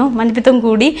 ബിലിറൂബിൻ വന്നു. മഞ്ഞപ്പിത്തം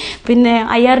കൂടി. പിന്നെ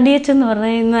IRDH എന്ന്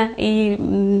പറയുന്ന ഈ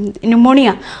ന്യൂമോണിയ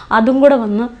അതും കൂടെ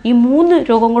വന്നു. ഈ 3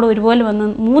 രോഗം കൂടെ ഒരുപോലെ വന്ന്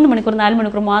 3 മണിക്കൂർ 4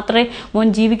 മണിക്കൂർ മാത്രമേ മോൻ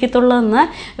ജീവിക്കത്തുള്ളൂ എന്ന്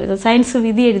സയൻസ്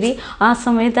വിധി എഴുതി. ആ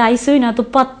സമയത്ത് ICUവിനകത്ത്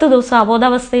 10 ദിവസം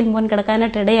അബോധാവസ്ഥയിൽ മോൻ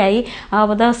കിടക്കാനായിട്ട് ഇടയായി. ആ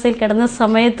അബോധാവസ്ഥയിൽ കിടന്ന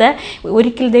സമയത്ത്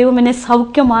ഒരിക്കൽ ദൈവം എന്നെ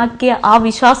സൗഖ്യമാക്കിയ ആ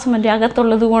വിശ്വാസം എൻ്റെ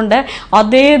അകത്തുള്ളത് കൊണ്ട്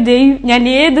ഞാൻ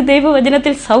ഏത്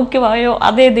ദൈവവചനത്തിൽ സൗഖ്യമായോ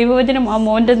അതേ ദൈവവചനം ആ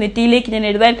മോൻ്റെ നെറ്റിയിലേക്ക് ഞാൻ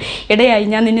എഴുതാൻ ഇടയായി.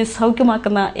 ഞാൻ നിന്നെ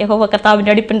സൗഖ്യമാക്കുന്ന യഹോവ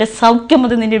കർത്താവിൻ്റെ അടിപ്പിൻ്റെ സൗഖ്യം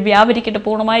അത് നിന്നെ വ്യാപരിക്കട്ടെ,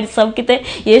 പൂർണ്ണമായ സൗഖ്യത്തെ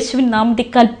യേശുവിൻ നാമത്തിൽ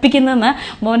കൽപ്പിക്കുന്നെന്ന്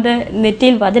മോൻ്റെ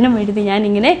നെറ്റിയിൽ വചനം എഴുതി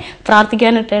ഞാനിങ്ങനെ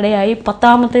പ്രാർത്ഥിക്കാനായിട്ട് ഇടയായി.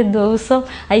 10ാമത്തെ ദിവസം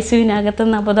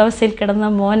ICUവിനകത്തുനിന്ന് അബോധാവസ്ഥയിൽ കിടന്ന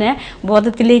മോനെ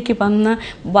ബോധത്തിലേക്ക്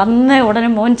വന്ന ഉടനെ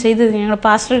മോൻ ചെയ്തത് ഞങ്ങൾ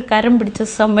പാസ്റ്റർ കരം പിടിച്ച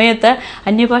സമയത്ത്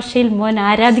അന്യഭാഷയിൽ മോൻ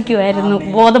ആരാധിക്കുമായിരുന്നു.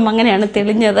 ബോധം അങ്ങനെയാണ്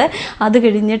തെളിഞ്ഞത്. അത്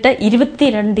കഴിഞ്ഞിട്ട്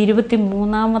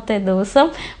 23ാമത്തെ ദിവസം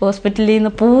ഹോസ്പിറ്റലിൽ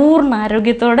നിന്ന് പൂർണ്ണ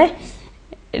ആരോഗ്യത്തോടെ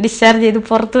ഡിസ്ചാർജ് ചെയ്ത്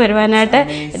പുറത്തു വരുവാനായിട്ട്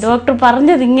ഡോക്ടർ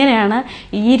പറഞ്ഞത് ഇങ്ങനെയാണ്: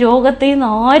 ഈ രോഗത്തിൽ നിന്ന്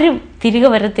ആരും തിരികെ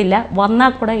വരത്തില്ല,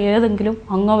 വന്നാൽ കൂടെ ഏതെങ്കിലും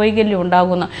അംഗവൈകല്യം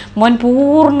ഉണ്ടാകുന്നു. മോൻ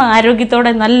പൂർണ്ണ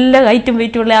ആരോഗ്യത്തോടെ നല്ല ഹൈറ്റും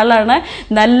വെയിറ്റുള്ള ആളാണ്.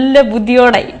 നല്ല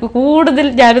ബുദ്ധിയോടെ കൂടുതൽ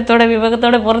ജ്ഞാനത്തോടെ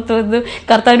വിവേകത്തോടെ പുറത്തു വന്ന്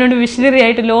കർത്താവിനോട് മിഷനറി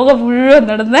ആയിട്ട് ലോകം മുഴുവൻ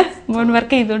നടന്ന് മോൻ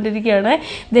വർക്ക് ചെയ്തുകൊണ്ടിരിക്കുകയാണ്.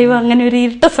 ദൈവം അങ്ങനെ ഒരു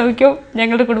ഇരട്ട സൗഖ്യം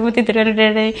ഞങ്ങളുടെ കുടുംബത്തിൽ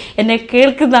തരുവാനായിട്ട് എന്നെ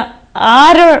കേൾക്കുന്ന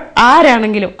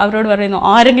ആരാണെങ്കിലും അവരോട് പറയുന്നു,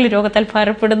 ആരെങ്കിലും രോഗത്താൽ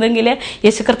ഭാരപ്പെടുന്നെങ്കിൽ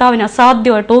യേശു കർത്താവിന്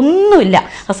അസാധ്യമായിട്ടൊന്നുമില്ല.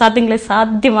 അസാധ്യങ്ങളെ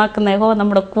സാധ്യമാക്കുന്ന യഹോവ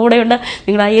നമ്മുടെ കൂടെയുണ്ട്.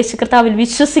 നിങ്ങൾ ആ യേശു കർത്താവിൽ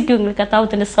വിശ്വസിക്കുമെങ്കിൽ കർത്താവ്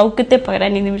തന്റെ സൗഖ്യത്തെ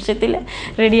പകരാൻ ഈ നിമിഷത്തിൽ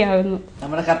റെഡിയാകുന്നു.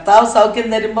 നമ്മുടെ കർത്താവ് സൗഖ്യം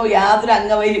തരുമ്പോൾ യാതൊരു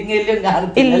അംഗവൈകല്യവും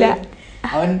കാണത്തില്ല.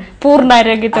 അവൻ പൂർണ്ണ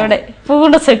ആരോഗ്യത്തോടെ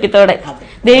പൂർണ്ണ സൗഖ്യത്തോടെ,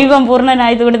 ദൈവം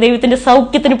പൂർണ്ണനായതുകൊണ്ട് ദൈവത്തിന്റെ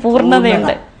സൗഖ്യത്തിന്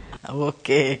പൂർണ്ണതയുണ്ട്.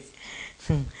 ഓക്കെ,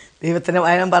 ദൈവത്തിന്റെ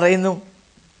വചനം പറയുന്നു,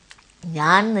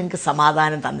 ഞാൻ നിങ്ങൾക്ക്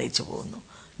സമാധാനം തന്നേച്ചു പോകുന്നു,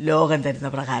 ലോകം തരുന്ന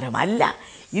പ്രകാരമല്ല.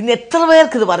 ഇന്ന് എത്ര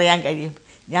പേർക്ക് ഇത് പറയാൻ കഴിയും?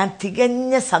 ഞാൻ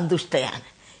തികഞ്ഞ സന്തുഷ്ടയാണ്,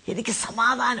 എനിക്ക്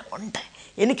സമാധാനമുണ്ട്,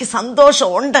 എനിക്ക്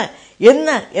സന്തോഷമുണ്ട്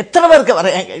എന്ന് എത്ര പേർക്ക്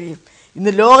പറയാൻ കഴിയും?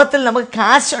 ഇന്ന് ലോകത്തിൽ നമുക്ക്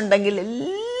കാശുണ്ടെങ്കിൽ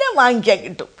എല്ലാം വാങ്ങിക്കാൻ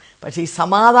കിട്ടും. പക്ഷേ ഈ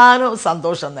സമാധാനവും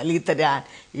സന്തോഷം നൽകി തരാൻ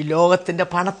ഈ ലോകത്തിൻ്റെ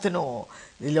പണത്തിനോ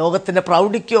ഈ ലോകത്തിൻ്റെ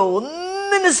പ്രൗഢിക്കോ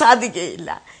ഒന്നിനും സാധിക്കുകയില്ല.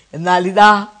 എന്നാൽ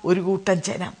ഇതാ ഒരു കൂട്ടം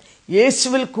ജനം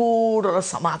യേശുവിൽ കൂടുള്ള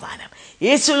സമാധാനം,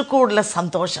 യേശുവിൽ കൂടുള്ള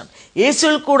സന്തോഷം,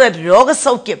 യേശുവിൽ കൂടെ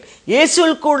രോഗസൗഖ്യം,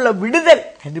 യേശുവിൽ കൂടുള്ള വിടുതൽ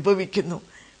അനുഭവിക്കുന്നു.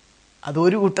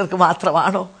 അതൊരു കൂട്ടർക്ക്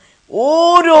മാത്രമാണോ?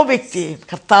 ഓരോ വ്യക്തിയെയും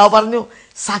കർത്താവ് പറഞ്ഞു,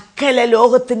 സകല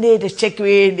ലോകത്തിൻ്റെ രക്ഷയ്ക്ക്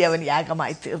വേണ്ടി അവൻ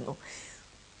യാഗമായി തീർന്നു.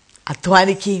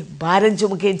 അധ്വാനിക്കുകയും ഭാരം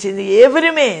ചുമക്കുകയും ചെയ്യുന്ന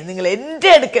ഏവരുമേ നിങ്ങൾ എൻ്റെ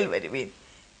അടുക്കൽ വരുവീൻ,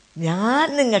 ഞാൻ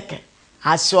നിങ്ങൾക്ക്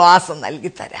ആശ്വാസം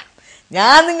നൽകിത്തരാം,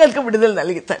 ഞാൻ നിങ്ങൾക്ക് വിടുതൽ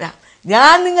നൽകിത്തരാം,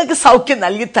 ഞാൻ നിങ്ങൾക്ക് സൗഖ്യം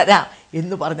നൽകിത്തരാം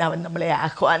എന്ന് പറഞ്ഞ് അവൻ നമ്മളെ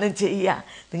ആഹ്വാനം ചെയ്യുക.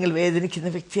 നിങ്ങൾ വേദനിക്കുന്ന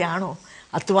വ്യക്തിയാണോ?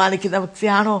 അധ്വാനിക്കുന്ന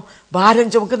വ്യക്തിയാണോ? ഭാരം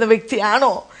ചുമക്കുന്ന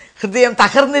വ്യക്തിയാണോ? ഹൃദയം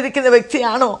തകർന്നിരിക്കുന്ന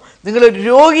വ്യക്തിയാണോ? നിങ്ങളൊരു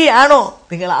രോഗിയാണോ?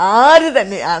 നിങ്ങൾ ആര്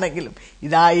തന്നെയാണെങ്കിലും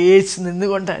ഇതാ യേശു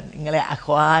നിന്നുകൊണ്ട് നിങ്ങളെ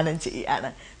ആഹ്വാനം ചെയ്യാണ്.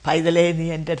 പൈതലേ, നീ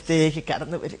എൻ്റെ അടുത്തേക്ക്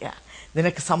കടന്നു വരിക.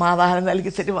 നിനക്ക് സമാധാനം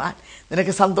നൽകി തരുവാൻ,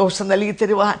 നിനക്ക് സന്തോഷം നൽകി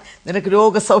തരുവാൻ, നിനക്ക്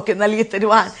രോഗസൗഖ്യം നൽകി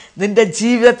തരുവാൻ, നിന്റെ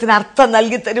ജീവിതത്തിന് അർത്ഥം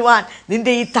നൽകി തരുവാൻ,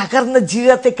 നിന്റെ ഈ തകർന്ന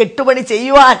ജീവിതത്തെ കെട്ടുപണി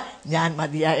ചെയ്യുവാൻ ഞാൻ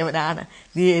മതിയായവനാണ്.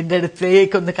 നീ എൻ്റെ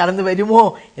അടുത്തേക്കൊന്ന് കടന്നു വരുമോ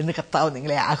എന്ന് കർത്താവ്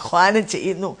നിങ്ങളെ ആഹ്വാനം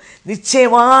ചെയ്യുന്നു.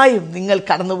 നിശ്ചയമായും നിങ്ങൾ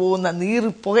കടന്നു പോകുന്ന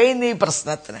പുകയുന്ന ഈ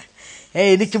പ്രശ്നത്തിന്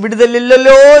എനിക്ക്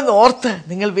വിടുതലില്ലല്ലോ എന്ന് ഓർത്ത്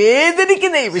നിങ്ങൾ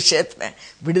വേദനിക്കുന്ന ഈ വിഷയത്തിന്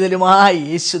വിടുതലുമായി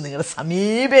യേശു നിങ്ങളുടെ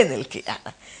സമീപേ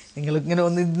നിൽക്കുകയാണ്. നിങ്ങളിങ്ങനെ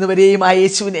ഇന്നുവരെയും ആ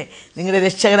യേശുവിനെ നിങ്ങളുടെ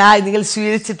രക്ഷകനായി നിങ്ങൾ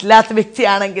സ്വീകരിച്ചിട്ടില്ലാത്ത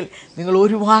വ്യക്തിയാണെങ്കിൽ നിങ്ങൾ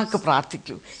ഒരു വാക്ക്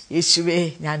പ്രാർത്ഥിക്കൂ, യേശുവേ,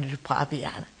 ഞാനൊരു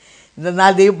പാപിയാണ്.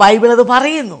 എന്നാൽ ബൈബിൾ അത്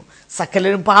പറയുന്നു,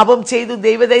 സകലരും പാപം ചെയ്തു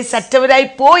ദൈവദയസറ്റവരായി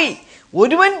പോയി,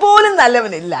 ഒരുവൻ പോലും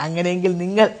നല്ലവനില്ല. അങ്ങനെയെങ്കിൽ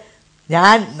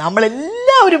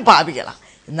നമ്മളെല്ലാവരും പാപികളാണ്.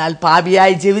 എന്നാൽ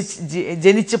പാപിയായി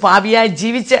ജനിച്ച് പാപിയായി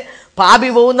ജീവിച്ച് പാപി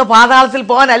പോകുന്ന പാതാളത്തിൽ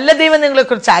പോകാനല്ല ദൈവം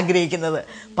നിങ്ങളെക്കുറിച്ച് ആഗ്രഹിക്കുന്നത്.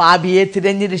 പാപിയെ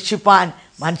തിരഞ്ഞു രക്ഷിപ്പാൻ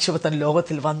മനുഷ്യപുത്രൻ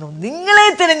ലോകത്തിൽ വന്നു, നിങ്ങളെ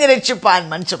തിരഞ്ഞു രക്ഷിപ്പാൻ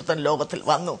മനുഷ്യപുത്രൻ ലോകത്തിൽ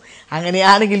വന്നു.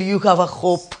 അങ്ങനെയാണെങ്കിൽ യു ഹാവ് എ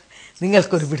ഹോപ്പ്.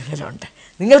 നിങ്ങൾക്കൊരു വിടുതലുണ്ട്,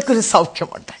 നിങ്ങൾക്കൊരു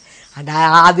സൗഖ്യമുണ്ട്.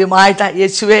 ആദ്യമായിട്ട്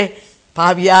യേശുവേ,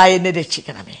 പാപിയായ എന്നെ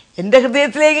രക്ഷിക്കണമേ, എൻ്റെ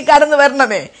ഹൃദയത്തിലേക്ക് കടന്നു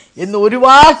വരണമേ എന്ന് ഒരു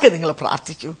വാക്ക് നിങ്ങൾ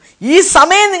പ്രാർത്ഥിക്കൂ. ഈ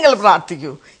സമയം നിങ്ങൾ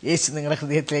പ്രാർത്ഥിക്കൂ. യേശു നിങ്ങളുടെ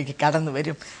ഹൃദയത്തിലേക്ക് കടന്നു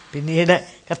വരും. പിന്നീട്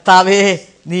കർത്താവേ,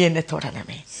 നീ എന്നെ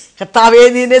തൊടണമേ, കർത്താവേ,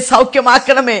 നീ എന്നെ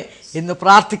സൗഖ്യമാക്കണമേ എന്ന്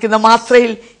പ്രാർത്ഥിക്കുന്ന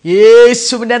മാത്രയിൽ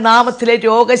യേശുവിൻ്റെ നാമത്തിലെ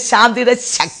രോഗശാന്തിയുടെ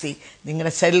ശക്തി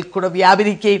നിങ്ങളുടെ ശരീരത്തിൽ കൂടെ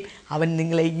വ്യാപരിക്കുകയും അവൻ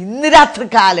നിങ്ങളെ ഇന്ന്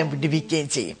രാത്രികാലം വിടുവിക്കുകയും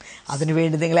ചെയ്യും.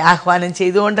 അതിനുവേണ്ടി നിങ്ങളെ ആഹ്വാനം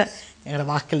ചെയ്തുകൊണ്ട് ഞങ്ങളുടെ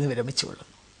വാക്കിൽ നിന്ന് വിരമിച്ചുകൊള്ളുന്നു.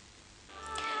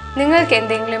 നിങ്ങൾക്ക്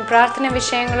എന്തെങ്കിലും പ്രാർത്ഥന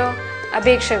വിഷയങ്ങളോ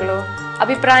അപേക്ഷകളോ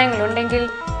അഭിപ്രായങ്ങളോ ഉണ്ടെങ്കിൽ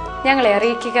ഞങ്ങളെ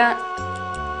അറിയിക്കുക,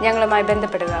 ഞങ്ങളുമായി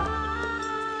ബന്ധപ്പെടുക.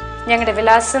 ഞങ്ങളുടെ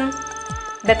വിലാസം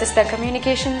ബെത്തസ്ദ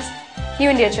communications, new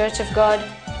India church of God,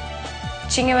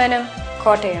 Chingavanam,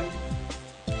 Kottayam.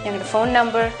 ഞങ്ങളുടെ ഫോൺ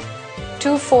നമ്പർ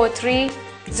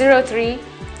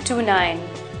 2430329,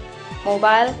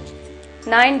 മൊബൈൽ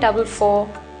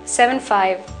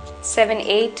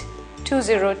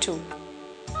 9447578202.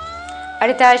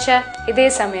 അടുത്ത ആഴ്ച ഇതേ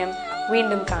സമയം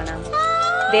വീണ്ടും കാണാം.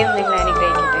 ദൈവം നിങ്ങളെ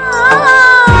അനുഗ്രഹിക്കട്ടെ.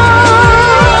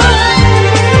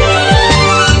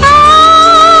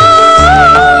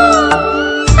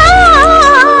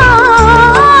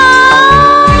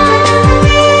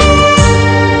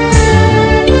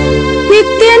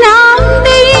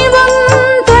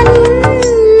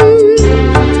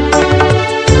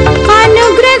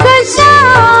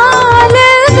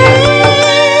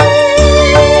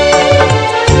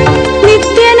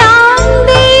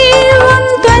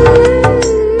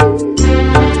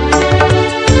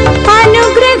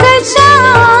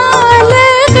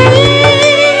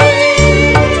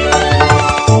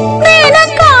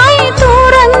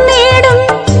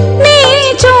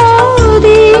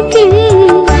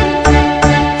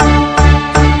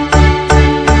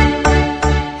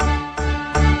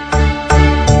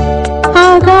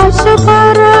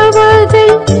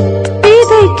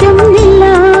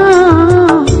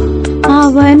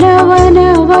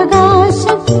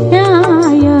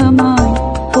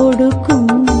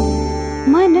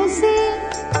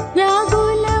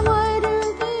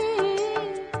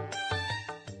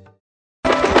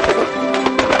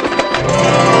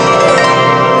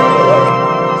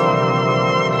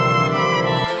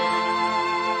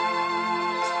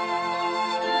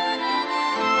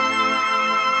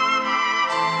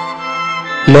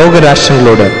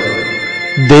 ലോകരാഷ്ട്രങ്ങളോട്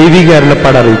ദൈവിക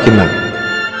അരുളപ്പാട് അറിയിക്കുന്ന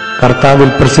കർത്താവിൽ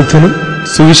പ്രസിദ്ധനും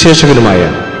സുവിശേഷകനുമായ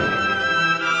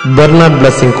ബെർണാഡ്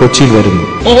ബ്ലെസ്സിംഗ് കൊച്ചിയിൽ വരുന്നു.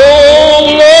 Oh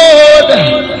Lord,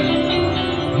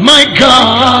 my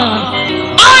God,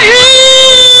 I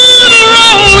hear the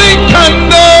rolling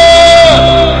thunder.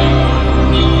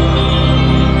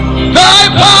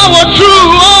 our true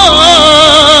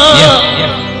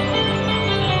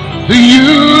the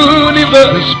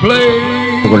universe display.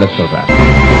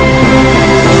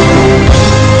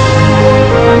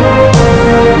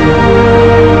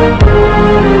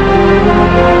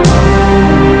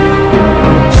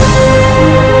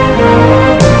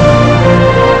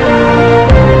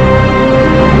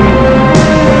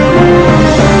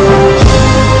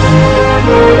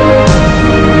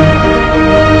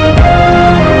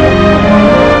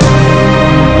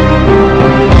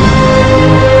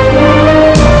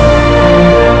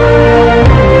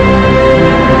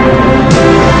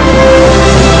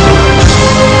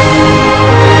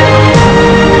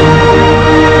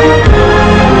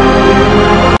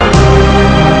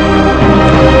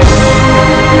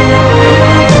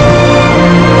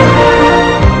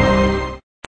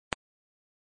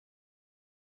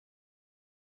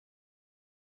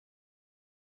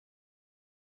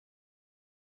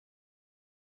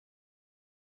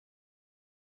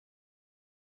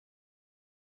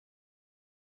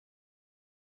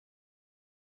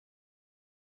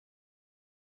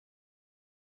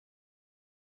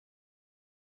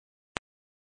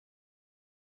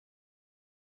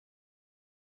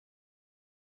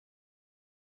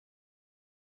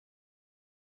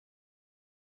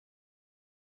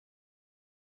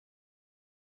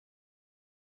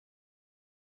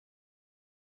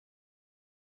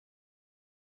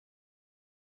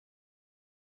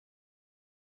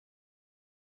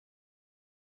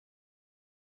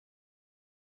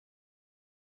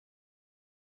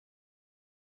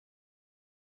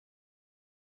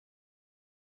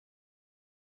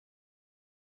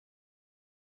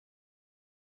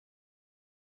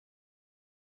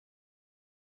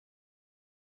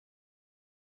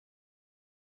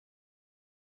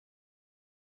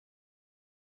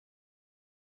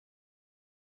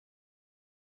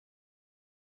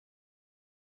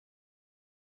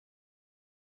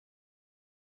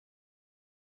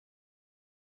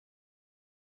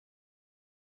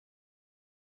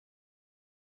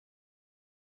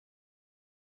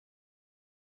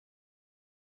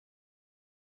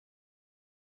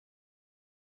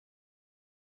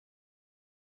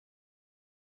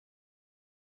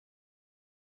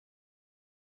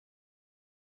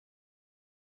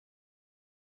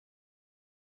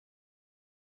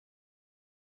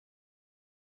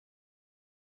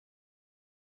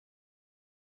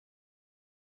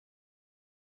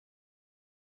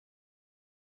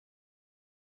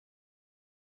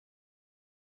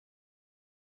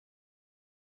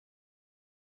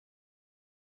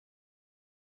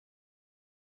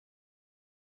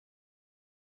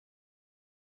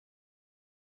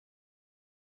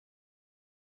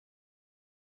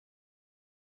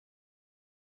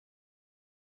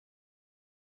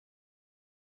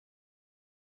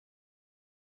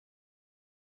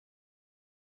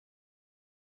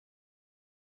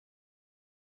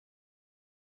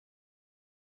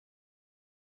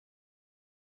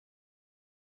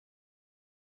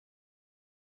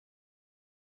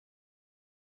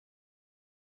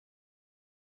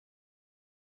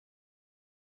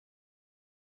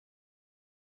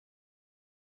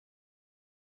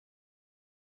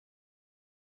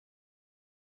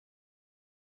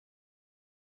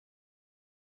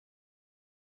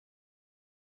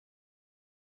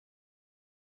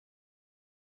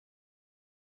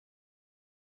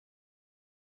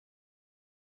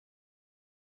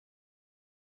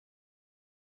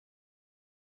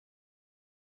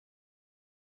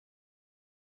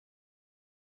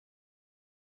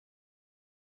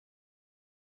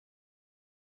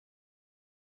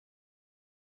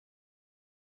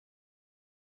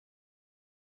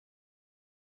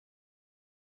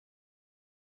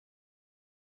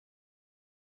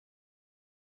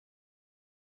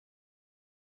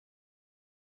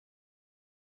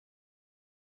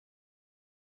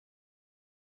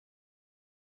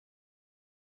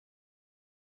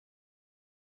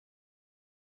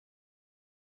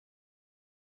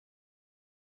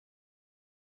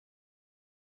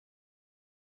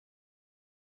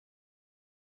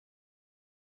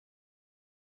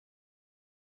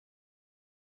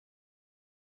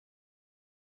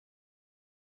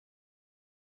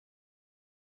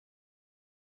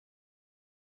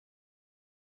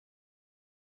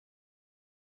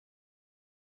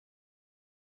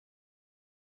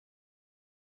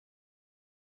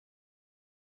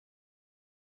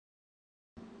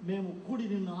 మేము కూడి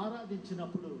నిన్ను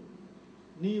ఆరాధించినప్పుడు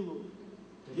నీవు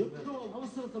ఎక్కువ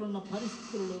అవసరతలున్న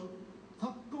పరిస్థితులలో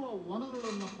తక్కువ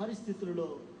వనరులున్న పరిస్థితులలో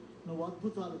నువ్వు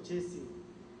అద్భుతాలు చేసి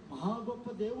మహా గొప్ప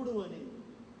దేవుడు అని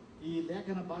ఈ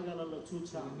లేఖన భాగాలలో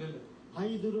చూచాం.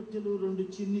 5 రొట్టెలు 2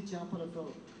 చిన్ని చేపలతో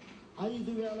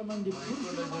 5,000 మంది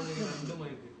పురుషులు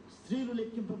మాత్రమే, స్త్రీలు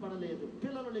లెక్కింపబడలేదు,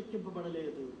 పిల్లలు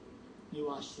లెక్కింపబడలేదు. నీవు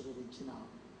ఆశీర్వదించినావు.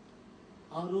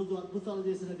 ఆ రోజు అద్భుతాలు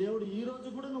చేసిన దేవుడు ఈ రోజు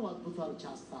కూడా నువ్వు అద్భుతాలు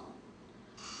చేస్తావు.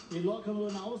 ఈ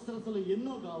లోకంలోని అవసరతలు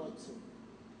ఎన్నో కావచ్చు,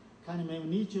 కానీ మేము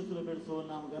నీ చేతిలో పెడుతూ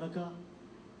ఉన్నాము గనక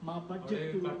మా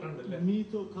బడ్జెట్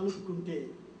మీతో కలుపుకుంటే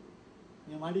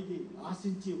మేము అడిగి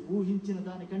ఆశించి ఊహించిన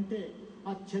దానికంటే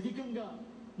అత్యధికంగా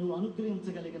నువ్వు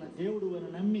అనుగ్రహించగలిగిన దేవుడు అని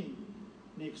నమ్మి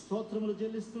నీకు స్తోత్రములు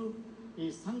చెల్లిస్తూ ఈ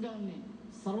సంఘాన్ని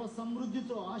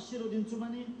సర్వసమృద్ధితో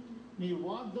ఆశీర్వదించుమని నీ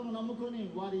వాగ్దానం నమ్ముకొని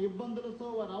వారి ఇబ్బందులతో,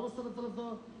 వారి అవసరతలతో,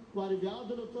 వారి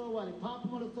వ్యాధులతో, వారి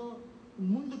పాపములతో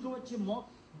ముందుకు వచ్చి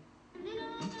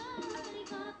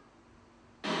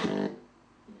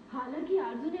हालांकि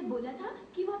आरजू ने बोला था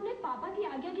कि वो अपने पापा की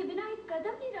आज्ञा के बिना एक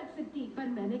कदम नहीं रख सकती, पर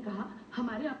मैंने कहा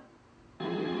हमारे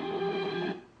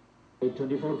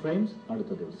 24 frames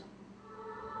അടുത്ത ദിവസം.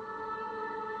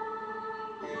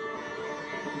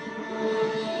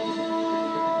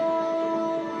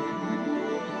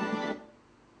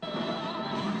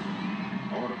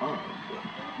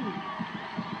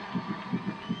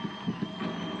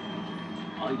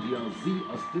 Idea Z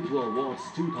अस्तित्व awards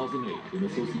 2008 in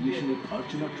association with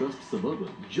Archana Trust Suburban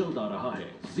जल्द आ रहा है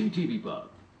Z TV पर.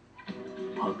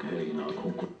 हक है इन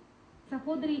आँखों को.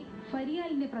 സഹോദരി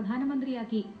ഫരിയാലിനെ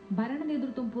പ്രധാനമന്ത്രിയാക്കി ഭരണ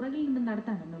നേതൃത്വം പുറകിൽ നിന്ന്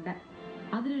നടത്താമെന്നുണ്ട്.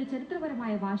 അതിനൊരു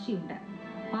ചരിത്രപരമായ വാശിയുണ്ട്.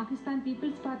 പാകിസ്ഥാൻ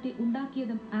പീപ്പിൾസ് പാർട്ടി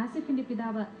ഉണ്ടാക്കിയതും ആസിഫിന്റെ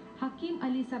പിതാവ് ഹക്കീം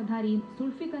അലി സർദാരിയും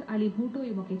സുൾഫിക്കർ അലി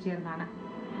ഭൂട്ടോയുമൊക്കെ ചേർന്നാണ്.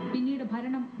 പിന്നീട്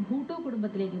ഭരണം ഭൂട്ടോ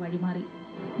കുടുംബത്തിലേക്ക് വഴിമാറി.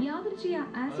 യാദൃച്ഛിക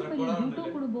ആസിഫ് അലി ഭൂട്ടോ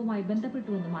കുടുംബവുമായി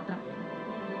ബന്ധപ്പെട്ടുവെന്ന് മാത്രം.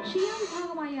 ഷിയ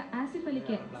വിഭാഗമായ ആസിഫ്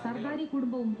അലിക്ക് സർദാരി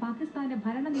കുടുംബവും പാകിസ്ഥാന്റെ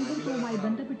ഭരണ നേതൃത്വവുമായി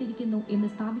ബന്ധപ്പെട്ടിരിക്കുന്നു എന്ന്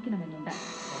സ്ഥാപിക്കണമെന്നുണ്ട്.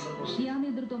 ഷിയ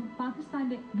നേതൃത്വം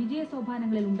പാകിസ്ഥാന്റെ വിജയ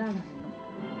സോപാനങ്ങളിൽ ഉണ്ടാകണമെന്നും.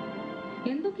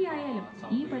 എന്തൊക്കെയായാലും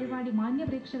ഈ പരിപാടി മാന്യ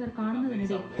പ്രേക്ഷകർ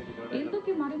കാണുന്നതിനിടെ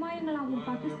എന്തൊക്കെ മറിമായങ്ങളാവും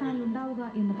പാകിസ്ഥാനിൽ ഉണ്ടാവുക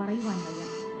എന്ന് പറയുവാൻ വയ്യ.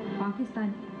 പാകിസ്ഥാൻ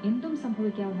എന്തും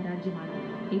സംഭവിക്കാവുന്ന രാജ്യമാണ്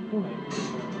എപ്പോഴും.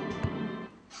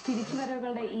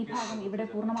 തിരിച്ചുവരവുകളുടെ ഈ ഭാഗം ഇവിടെ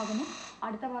പൂർണ്ണമാകുന്നു.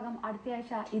 അടുത്ത ഭാഗം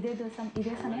അടുത്തയാഴ്ച ഇതേ ദിവസം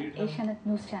ഇതേ സമയം ഏഷ്യാനെറ്റ്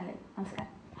ന്യൂസ് ചാനൽ.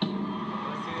 നമസ്കാരം.